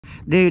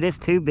Dude, it's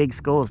two big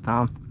schools,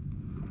 Tom.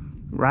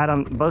 Right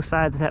on both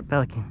sides of that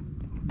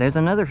pelican. There's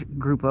another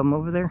group of them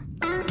over there.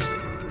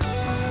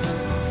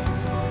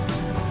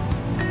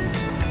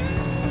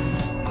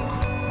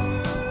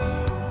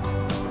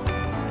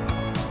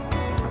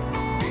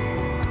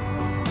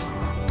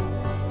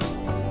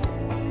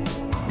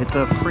 It's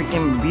a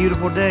freaking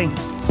beautiful day.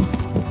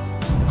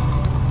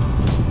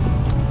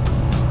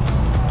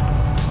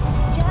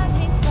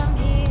 Judging from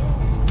here,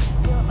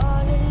 you're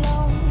all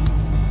alone.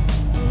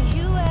 Do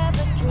you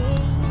ever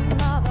dream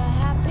of a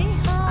happy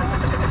home?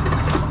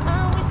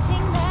 I'm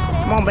wishing that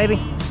Come on, baby.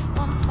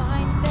 everyone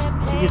finds their It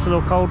place. gets a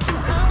little cold.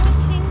 I'm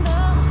wishing the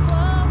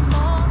world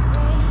more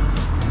gray.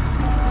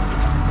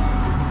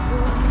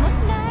 One more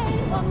night,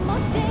 one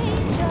more day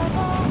to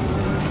go.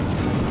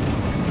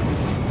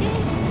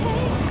 It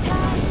takes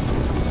time.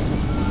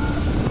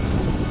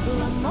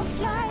 One more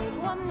flight,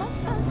 one more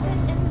sunset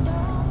and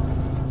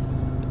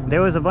dawn.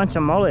 There was a bunch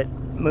of mullet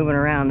moving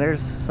around.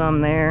 There's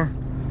some there.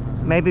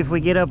 Maybe if we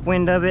get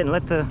upwind of it and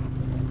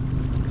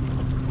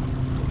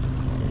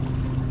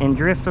and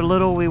drift a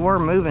little, we were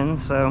moving,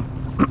 so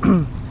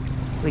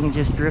we can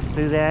just drift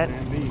through that.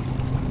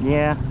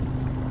 Yeah.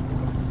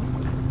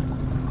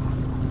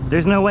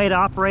 There's no way to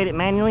operate it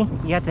manually?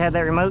 You have to have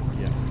that remote?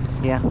 Yeah.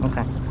 Yeah,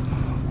 okay.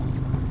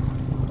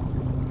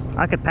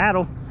 I could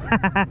paddle. We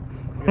got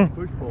a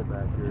push pole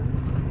back here.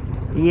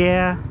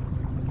 Yeah.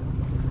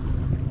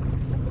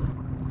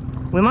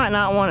 We might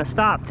not want to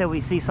stop till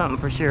we see something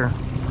for sure.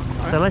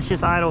 So let's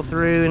just idle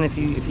through, and if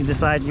you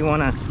decide you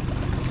want to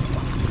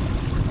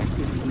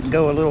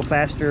go a little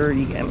faster,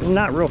 you can,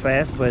 not real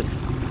fast, but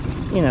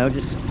you know,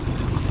 just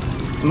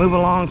move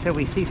along till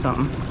we see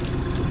something.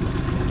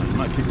 You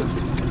might pick up.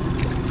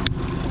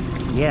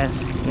 Yes,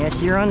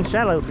 you're on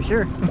shallow for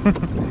sure.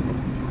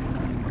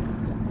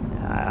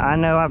 I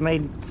know I've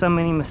made so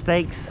many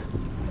mistakes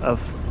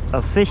of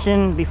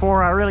fishing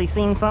before I really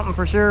seen something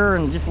for sure,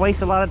 and just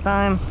waste a lot of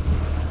time.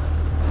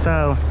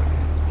 So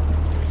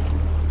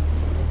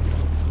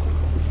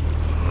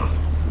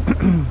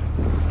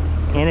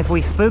and if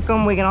we spook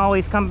them, we can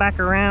always come back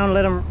around,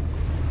 let them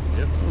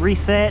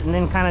reset, and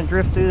then kind of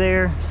drift through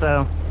there.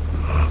 So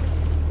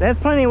there's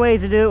plenty of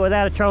ways to do it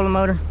without a trolling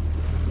motor.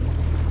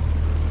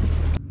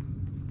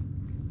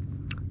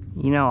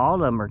 You know, all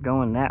of them are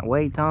going that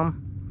way,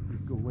 Tom.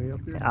 Just go way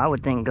up there. I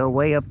would think go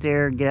way up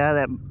there, get out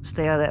of that,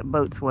 stay out of that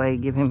boat's way,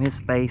 give him his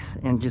space,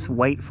 and just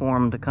wait for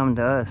him to come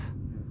to us.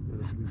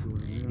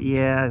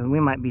 Yeah, we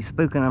might be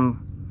spooking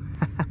them.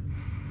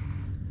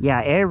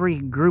 Yeah, every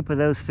group of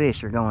those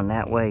fish are going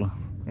that way.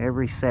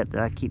 Every set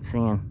that I keep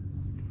seeing.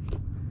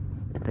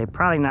 They're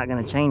probably not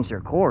going to change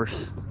their course.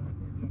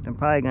 They're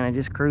probably going to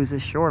just cruise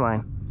this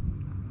shoreline.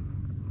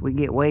 We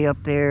get way up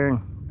there,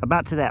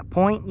 about to that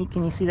point.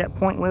 Can you see that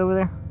point way over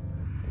there?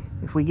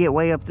 If we get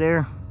way up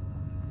there,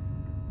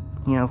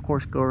 you know, of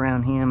course, go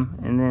around him,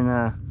 and then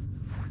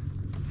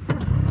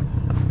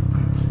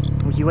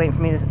was you waiting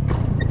for me to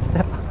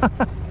step?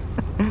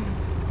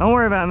 Don't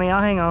worry about me,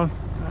 I'll hang on.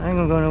 I ain't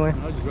gonna go nowhere.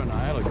 I was just running the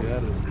aisle like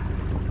that.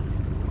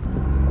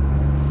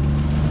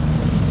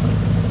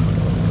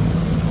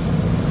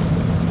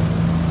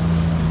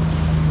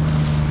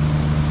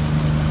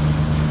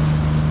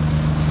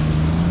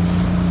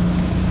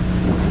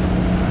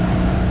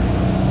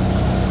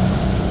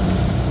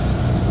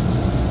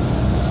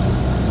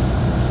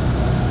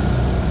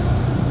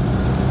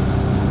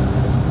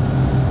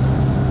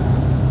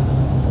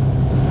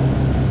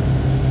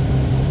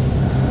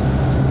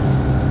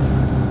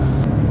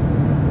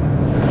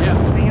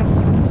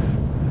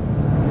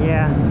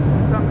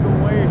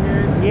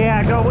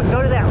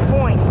 Go to that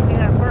point. See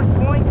that first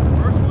point?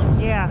 First one?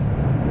 Yeah.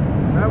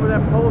 Right where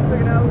that pole's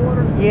sticking out of the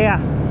water? Yeah.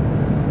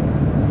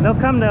 They'll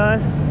come to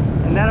us,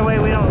 and that way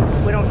we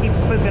don't keep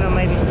spooking them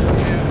maybe.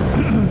 Yeah.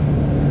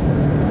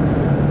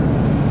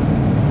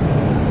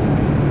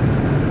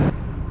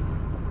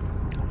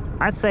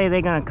 I'd say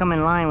they're gonna come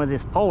in line with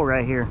this pole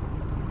right here.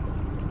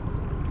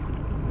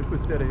 They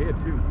put dead ahead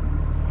too.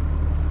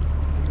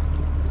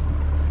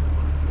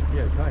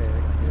 Yeah,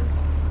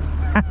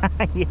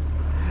 kayak. Yeah.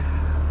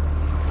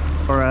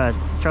 Or a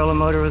trolling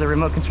motor with a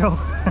remote control.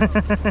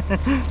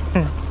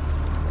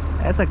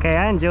 That's okay,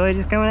 I enjoy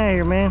just coming out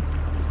here, man.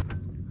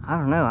 I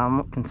don't know,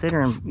 I'm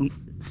considering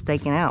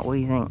staking out. What do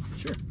you think?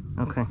 Sure.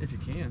 Okay. If you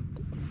can.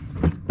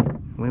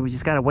 We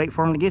just gotta wait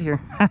for them to get here.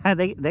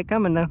 They're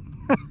coming though.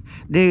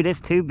 Dude, it's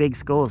two big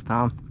schools,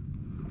 Tom.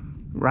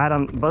 Right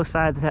on both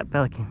sides of that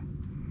pelican.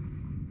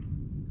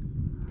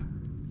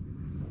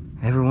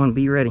 Everyone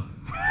be ready.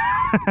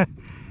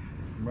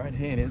 Right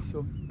handed,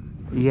 so.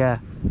 Yeah.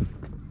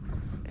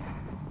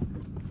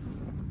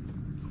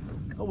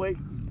 Oh wait.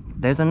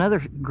 There's another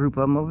group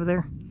of them over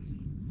there.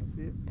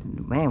 See it?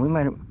 Man, we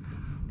might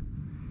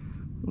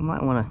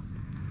want to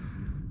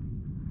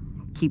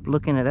keep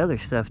looking at other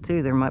stuff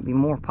too. There might be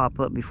more pop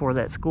up before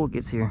that school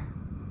gets here.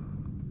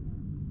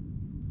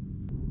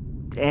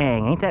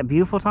 Dang, ain't that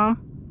beautiful, Tom?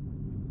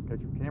 Got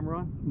your camera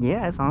on?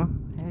 Yeah, it's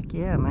on. Heck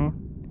yeah,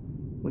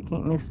 man. We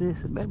can't miss this.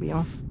 It better be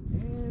on.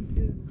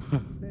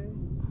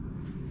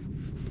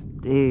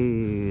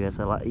 Dude, that's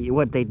a lot.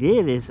 What they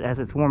did is, as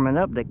it's warming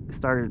up, they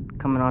started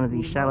coming onto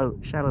these shallow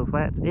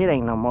flats. It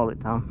ain't no mullet,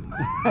 Tom.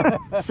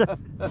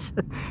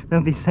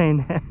 Don't be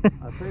saying that.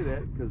 I say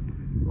that because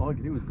all I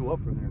can do is go up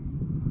from there.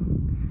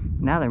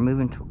 Now they're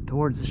moving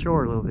towards the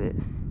shore a little bit.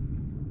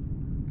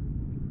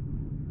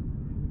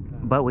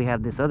 But we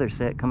have this other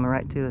set coming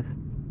right to us.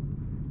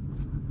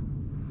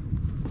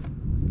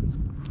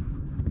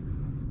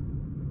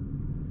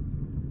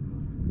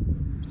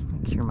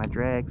 Make sure my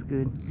drag's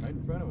good. Right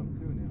in front of them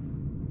too now.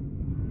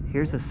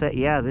 Here's a set,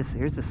 yeah,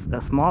 here's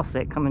a small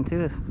set coming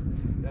to us.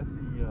 That's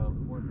the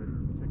ones that are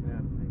checking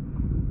out, I think.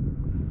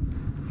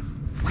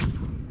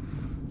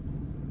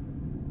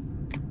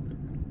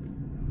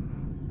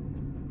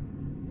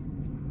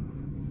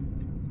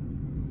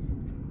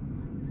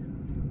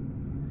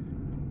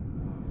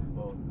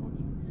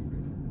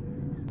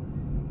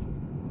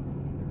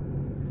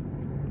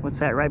 What's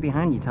that right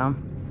behind you, Tom?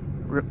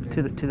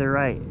 To the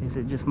right. Is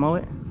it just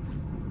mullet?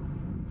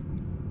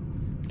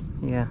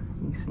 Yeah,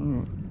 you've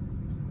seen it.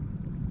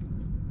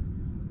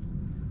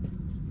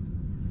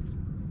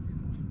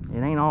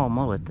 It ain't all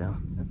mullet though.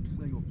 That's a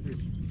single fish.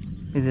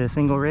 Is it a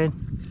single red?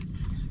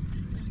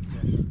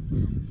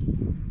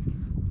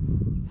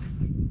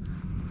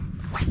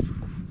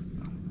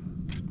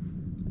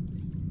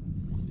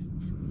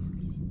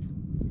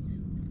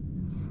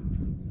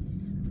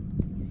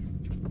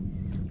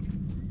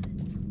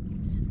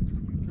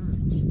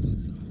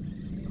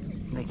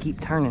 They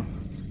keep turning.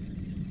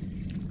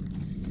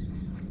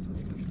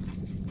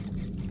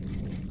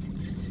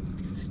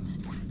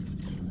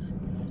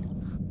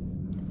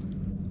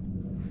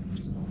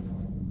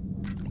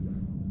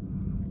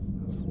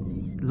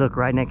 Look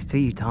right next to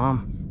you,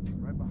 Tom.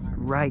 Right behind.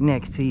 Right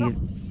next to you.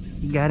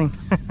 You got him?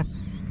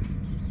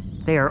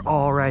 They are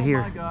all right here.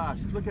 Oh my gosh,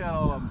 look at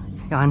all of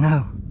them. I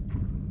know.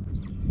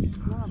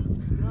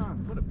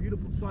 God, what a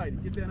beautiful sight. You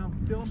get that on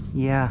film?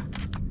 Yeah.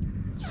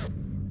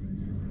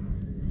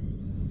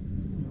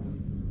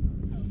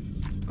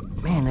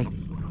 Man,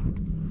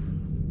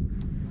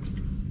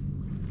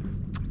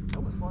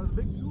 That wasn't part of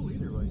the big school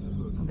either, right?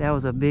 that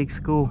was a big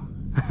school.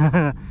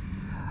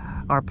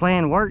 Our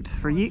plan worked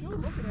for you. Still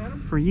looking at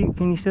 'em. For you,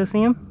 can you still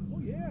see him? Oh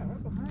yeah,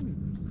 right behind me.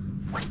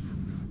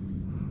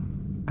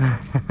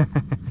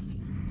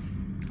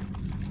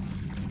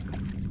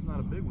 It's not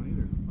a big one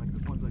either, like the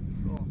ones I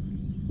just saw.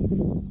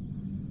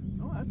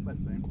 Oh, that's my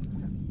same.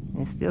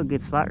 It's still a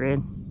good slot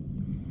red.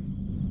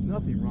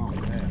 Nothing wrong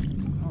with that.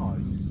 Oh,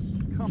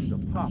 it's come to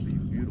Poppy,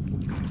 beautiful.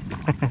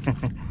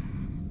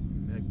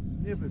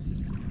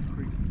 Magnificent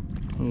creature.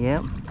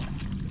 Yep.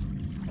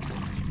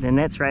 The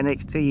net's right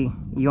next to you.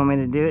 You want me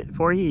to do it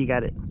for you? You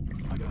got it.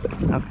 I got it.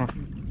 Okay.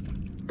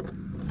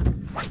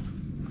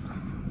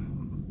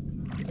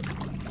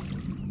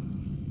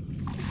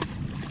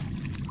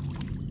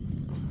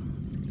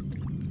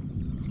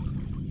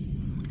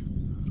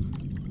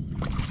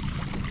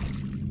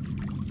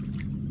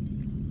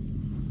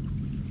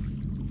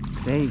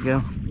 There you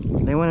go.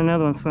 They want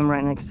another one swim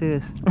right next to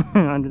us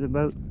under the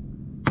boat.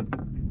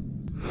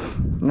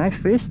 Nice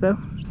fish though.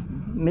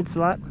 Mid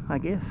slot, I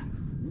guess.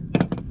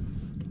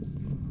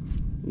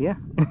 Yeah.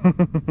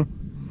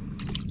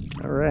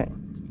 All right.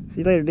 See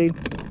you later, dude.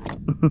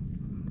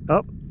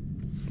 Oh.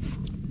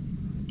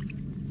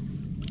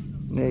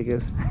 There he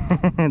goes.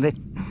 The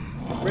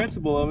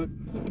principle of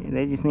it.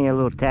 They just need a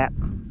little tap.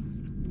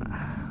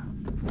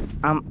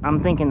 I'm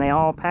thinking they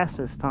all passed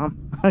us, Tom.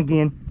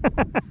 Again.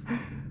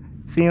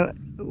 See him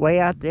way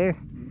out there.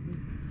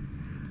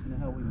 You know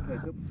how we can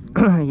catch up with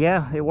them?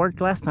 Yeah, it worked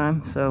last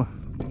time, so.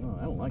 Oh,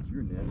 I don't like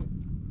your net.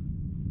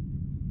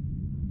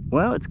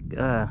 Well, it's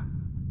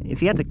if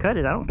you have to cut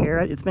it, I don't care.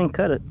 It's been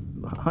cut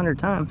 100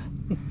 times.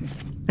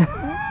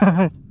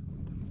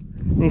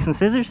 Need some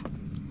scissors?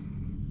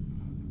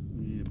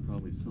 Yeah,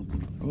 probably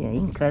something. Yeah, you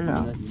can cut it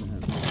off.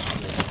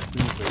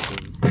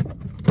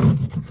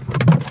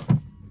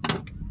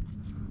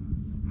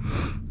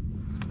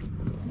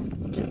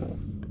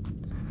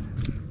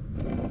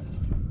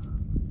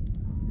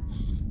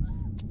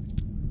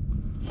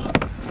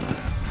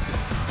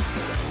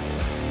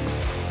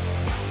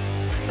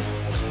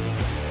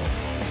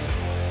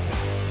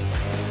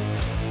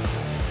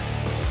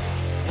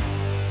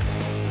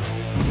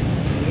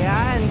 Yeah,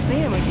 I didn't see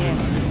him again.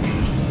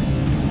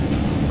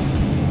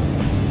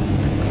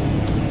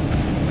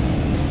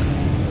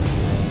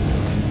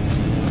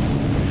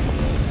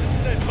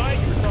 That Mike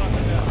you were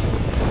talking about.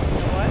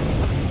 What?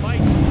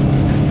 Mike.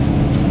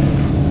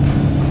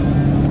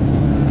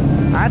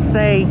 I'd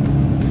say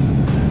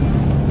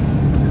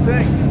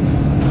Think.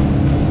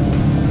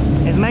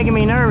 it's making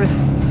me nervous.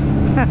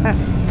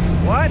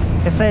 What?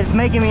 It said it's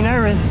making me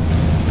nervous.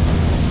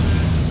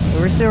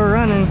 We're still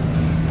running.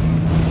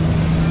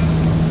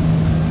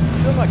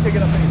 Still not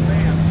kicking up any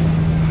sand.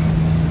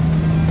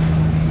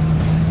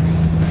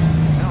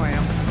 Now I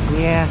am.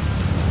 Yeah.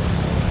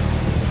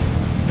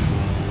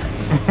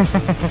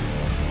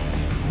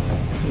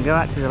 You go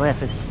out to the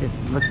left, it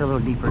looks a little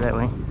deeper that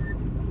way.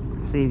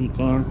 See if you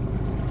can.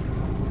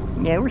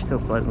 Yeah, we're still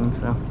floating,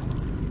 so.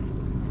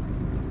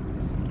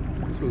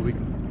 This way we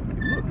can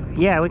look.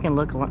 Yeah, we can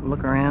look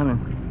around and.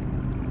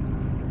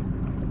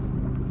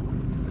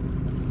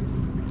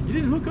 You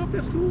didn't hook up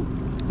that school?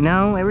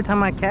 No, every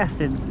time I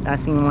casted, I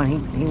seen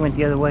one. He went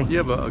the other way. You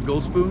have a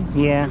gold spoon?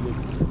 Yeah. See a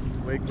little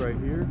wake right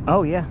here.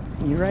 Oh yeah,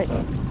 you're right.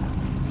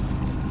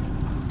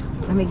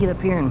 Let me get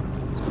up here and.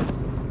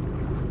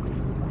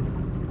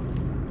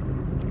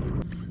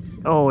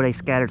 Oh, they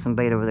scattered some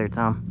bait over there,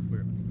 Tom.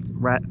 Where?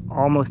 Right,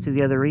 almost to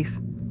the other reef.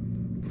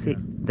 See,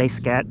 they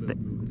scattered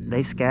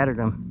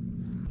them.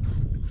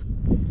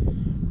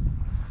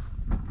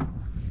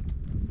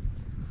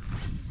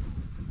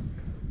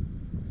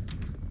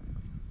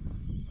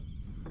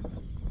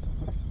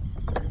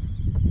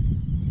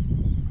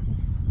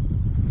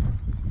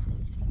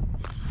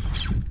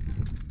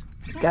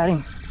 Got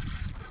him.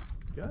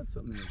 Got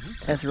something in here.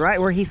 That's right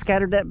where he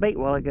scattered that bait a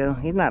while ago.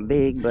 He's not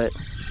big, but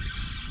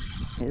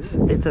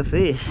it's a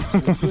fish.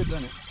 It's good,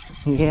 doesn't it?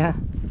 Yeah.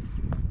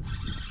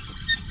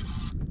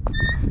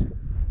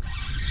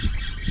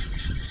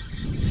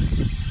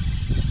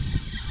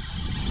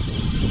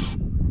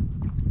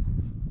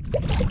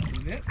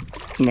 Isn't it?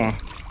 Nah.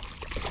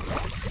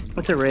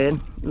 What's a red?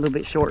 A little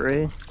bit short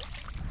red.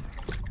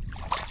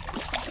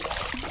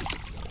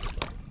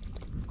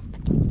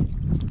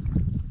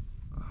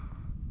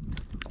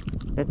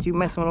 That you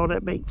messing with all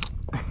that bait?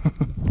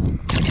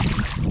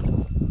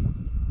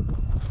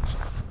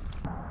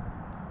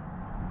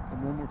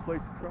 One more place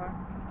to try.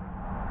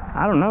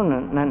 I don't know,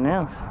 nothing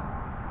else.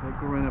 Let's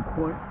go around that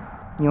point.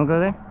 You wanna go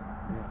there?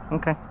 Yeah.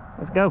 Okay,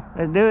 let's go.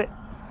 Let's do it.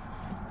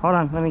 Hold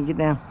on, let me get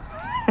down.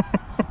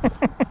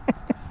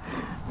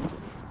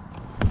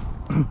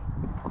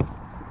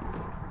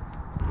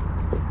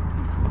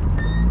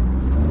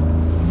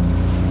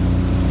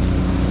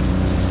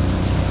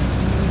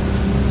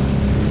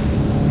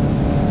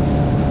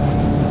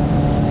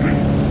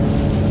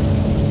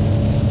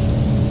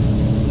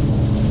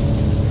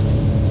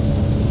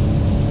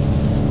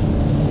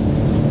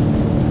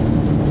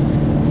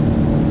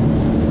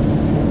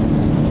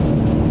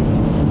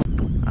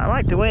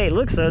 The way it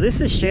looks though, this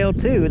is shell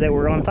too that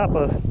we're on top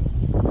of.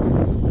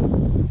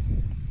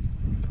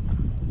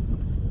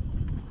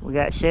 We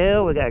got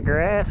shell, we got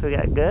grass, we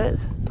got guts.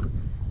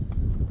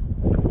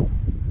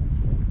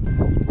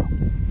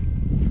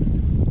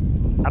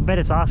 I bet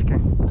it's Oscar.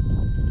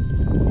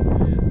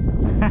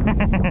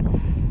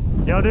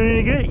 Y'all doing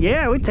any good?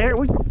 Yeah, we tear it.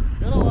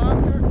 Hello,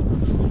 Oscar.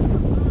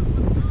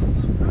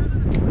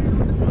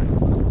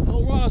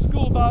 Well, we're on a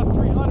school about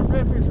 300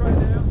 redfish right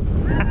now.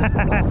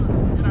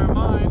 In our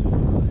mind.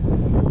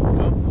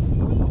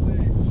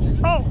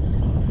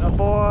 Oh,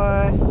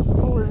 boy,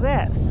 what was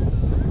that?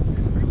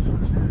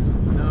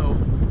 No.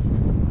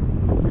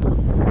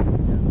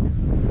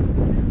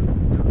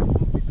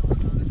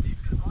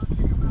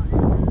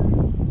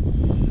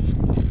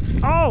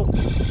 Oh,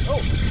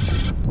 Oh,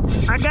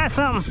 I got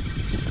something.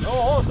 oh,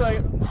 hold on a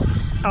second.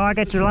 Oh, I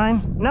got your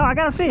line? No, I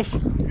got a fish. You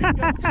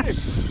got a fish.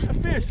 A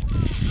fish.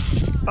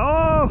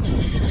 Oh,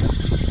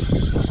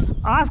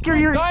 Oscar,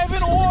 you're Dive in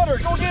the water.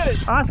 Go get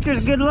it.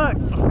 Oscar's good luck.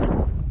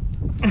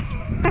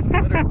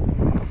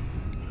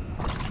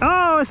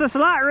 Oh, it's a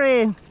slot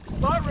red.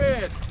 Spot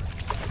red.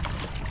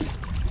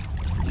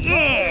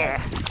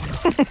 Yeah.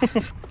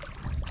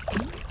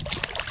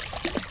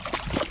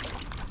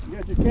 You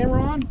got your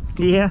camera on?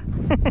 Yeah.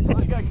 Oh,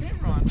 you got a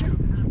camera on too.